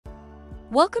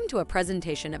Welcome to a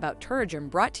presentation about pterygium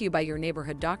brought to you by your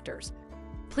neighborhood doctors.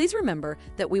 Please remember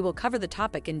that we will cover the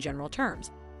topic in general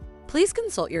terms. Please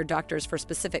consult your doctors for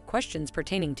specific questions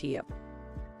pertaining to you.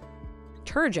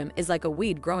 Pterygium is like a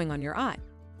weed growing on your eye.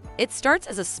 It starts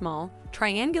as a small,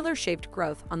 triangular-shaped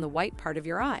growth on the white part of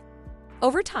your eye.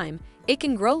 Over time, it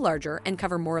can grow larger and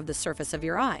cover more of the surface of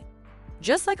your eye.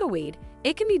 Just like a weed,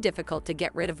 it can be difficult to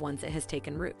get rid of once it has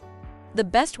taken root. The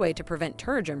best way to prevent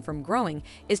pterygium from growing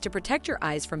is to protect your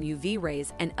eyes from UV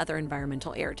rays and other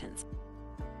environmental irritants.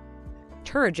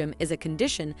 Pterygium is a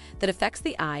condition that affects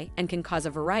the eye and can cause a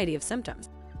variety of symptoms.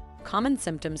 Common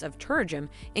symptoms of pterygium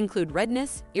include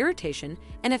redness, irritation,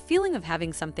 and a feeling of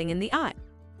having something in the eye.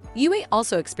 You may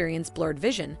also experience blurred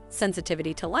vision,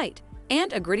 sensitivity to light,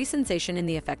 and a gritty sensation in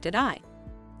the affected eye.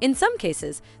 In some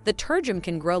cases, the pterygium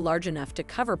can grow large enough to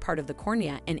cover part of the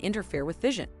cornea and interfere with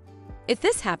vision. If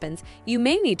this happens, you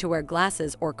may need to wear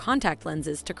glasses or contact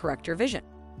lenses to correct your vision.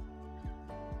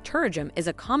 Pterygium is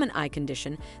a common eye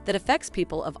condition that affects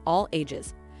people of all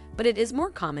ages, but it is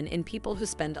more common in people who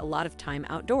spend a lot of time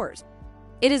outdoors.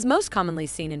 It is most commonly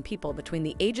seen in people between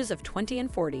the ages of 20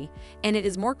 and 40, and it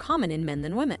is more common in men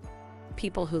than women.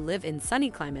 People who live in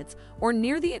sunny climates or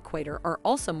near the equator are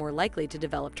also more likely to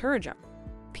develop pterygium.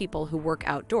 People who work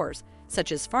outdoors,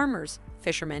 such as farmers,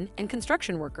 fishermen, and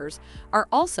construction workers, are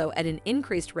also at an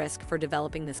increased risk for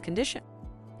developing this condition.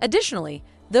 Additionally,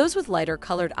 those with lighter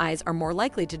colored eyes are more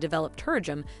likely to develop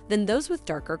pterygium than those with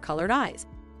darker colored eyes.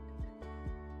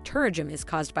 Pterygium is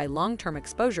caused by long-term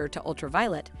exposure to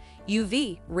ultraviolet,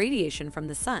 UV, radiation from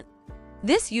the sun.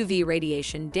 This UV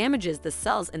radiation damages the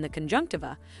cells in the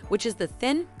conjunctiva, which is the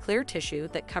thin, clear tissue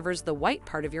that covers the white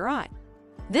part of your eye.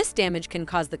 This damage can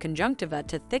cause the conjunctiva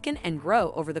to thicken and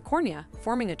grow over the cornea,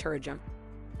 forming a pterygium.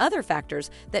 Other factors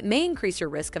that may increase your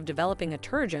risk of developing a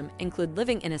pterygium include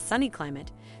living in a sunny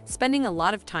climate, spending a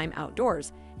lot of time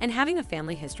outdoors, and having a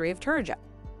family history of pterygium.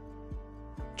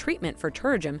 Treatment for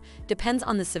pterygium depends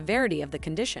on the severity of the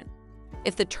condition.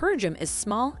 If the pterygium is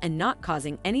small and not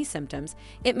causing any symptoms,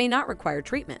 it may not require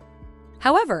treatment.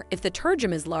 However, if the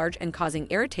pterygium is large and causing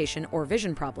irritation or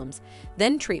vision problems,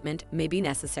 then treatment may be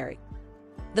necessary.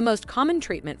 The most common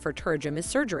treatment for pterygium is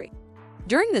surgery.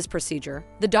 During this procedure,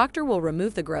 the doctor will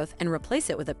remove the growth and replace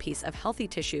it with a piece of healthy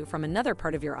tissue from another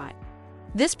part of your eye.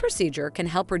 This procedure can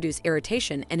help reduce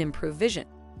irritation and improve vision.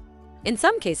 In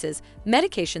some cases,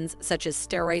 medications such as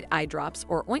steroid eye drops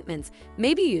or ointments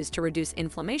may be used to reduce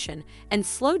inflammation and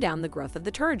slow down the growth of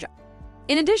the pterygium.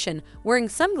 In addition, wearing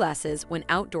sunglasses when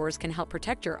outdoors can help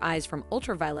protect your eyes from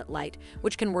ultraviolet light,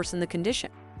 which can worsen the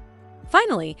condition.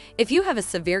 Finally, if you have a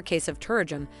severe case of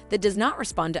pterygium that does not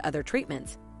respond to other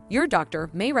treatments, your doctor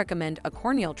may recommend a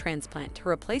corneal transplant to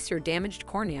replace your damaged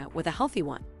cornea with a healthy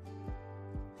one.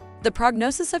 The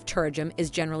prognosis of pterygium is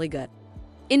generally good.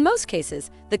 In most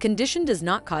cases, the condition does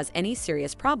not cause any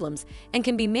serious problems and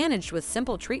can be managed with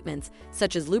simple treatments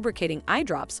such as lubricating eye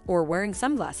drops or wearing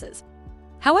sunglasses.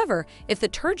 However, if the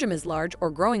pterygium is large or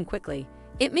growing quickly,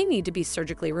 it may need to be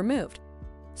surgically removed.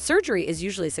 Surgery is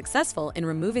usually successful in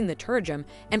removing the pterygium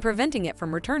and preventing it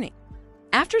from returning.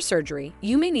 After surgery,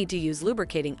 you may need to use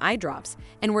lubricating eye drops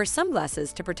and wear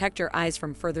sunglasses to protect your eyes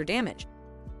from further damage.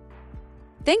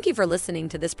 Thank you for listening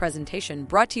to this presentation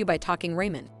brought to you by Talking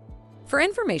Raymond. For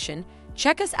information,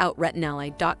 check us out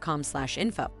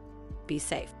retinali.com/info. Be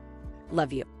safe.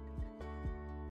 Love you.